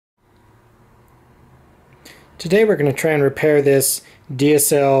Today we're going to try and repair this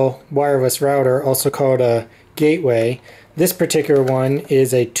DSL wireless router, also called a gateway. This particular one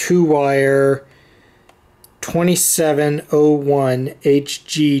is a 2-wire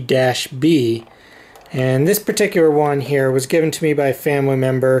 2701HG-B, and this particular one here was given to me by a family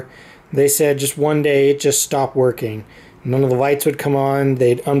member. They said just one day it just stopped working. None of the lights would come on,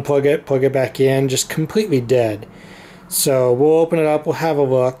 they'd unplug it, plug it back in, just completely dead. So we'll open it up, we'll have a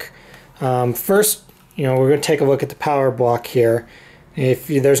look. First, we're going to take a look at the power block here. If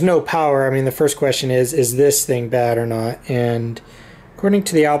there's no power, the first question is this thing bad or not? And according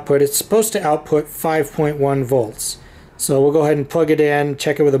to the output, it's supposed to output 5.1 volts. So we'll go ahead and plug it in,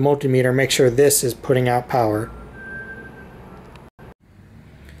 check it with a multimeter, make sure this is putting out power.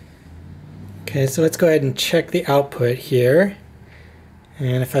 Okay, so let's go ahead and check the output here.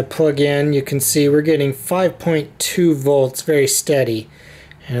 And if I plug in, you can see we're getting 5.2 volts, very steady.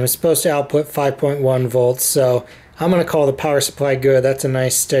 And it was supposed to output 5.1 volts, so I'm going to call the power supply good. That's a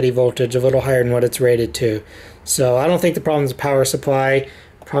nice steady voltage, a little higher than what it's rated to. So I don't think the problem is the power supply.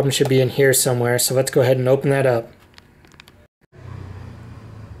 The problem should be in here somewhere, so let's go ahead and open that up.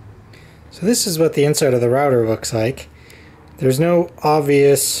 So this is what the inside of the router looks like. There's no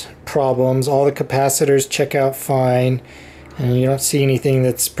obvious problems. All the capacitors check out fine, and you don't see anything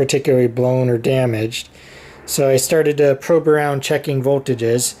that's particularly blown or damaged. So I started to probe around checking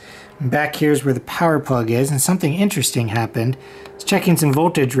voltages. Back here's where the power plug is, and something interesting happened. I was checking some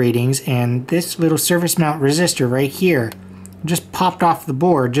voltage readings, and this little surface mount resistor right here just popped off the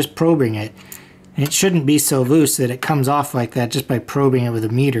board just probing it. And it shouldn't be so loose that it comes off like that just by probing it with a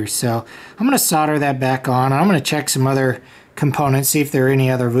meter. So I'm going to solder that back on. I'm going to check some other components, see if there are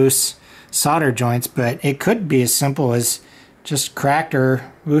any other loose solder joints, but it could be as simple as just cracked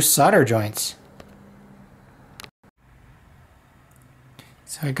or loose solder joints.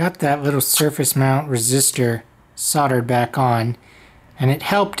 So I got that little surface mount resistor soldered back on, and it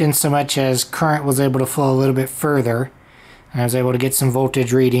helped in so much as current was able to flow a little bit further, and I was able to get some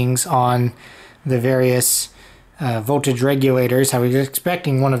voltage readings on the various voltage regulators. I was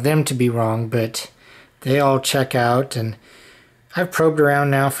expecting one of them to be wrong, but they all check out, and I've probed around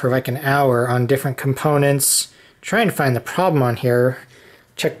now for like an hour on different components trying to find the problem on here.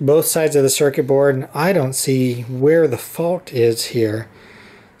 Checked both sides of the circuit board, and I don't see where the fault is here.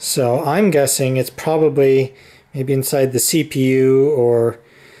 So I'm guessing it's probably maybe inside the CPU or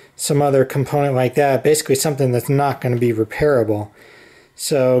some other component like that, basically something that's not going to be repairable.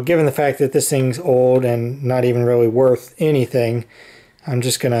 So given the fact that this thing's old and not even really worth anything, I'm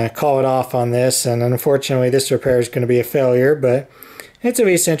just going to call it off on this, and unfortunately this repair is going to be a failure, but it's at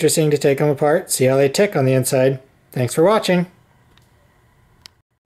least interesting to take them apart, see how they tick on the inside. Thanks for watching.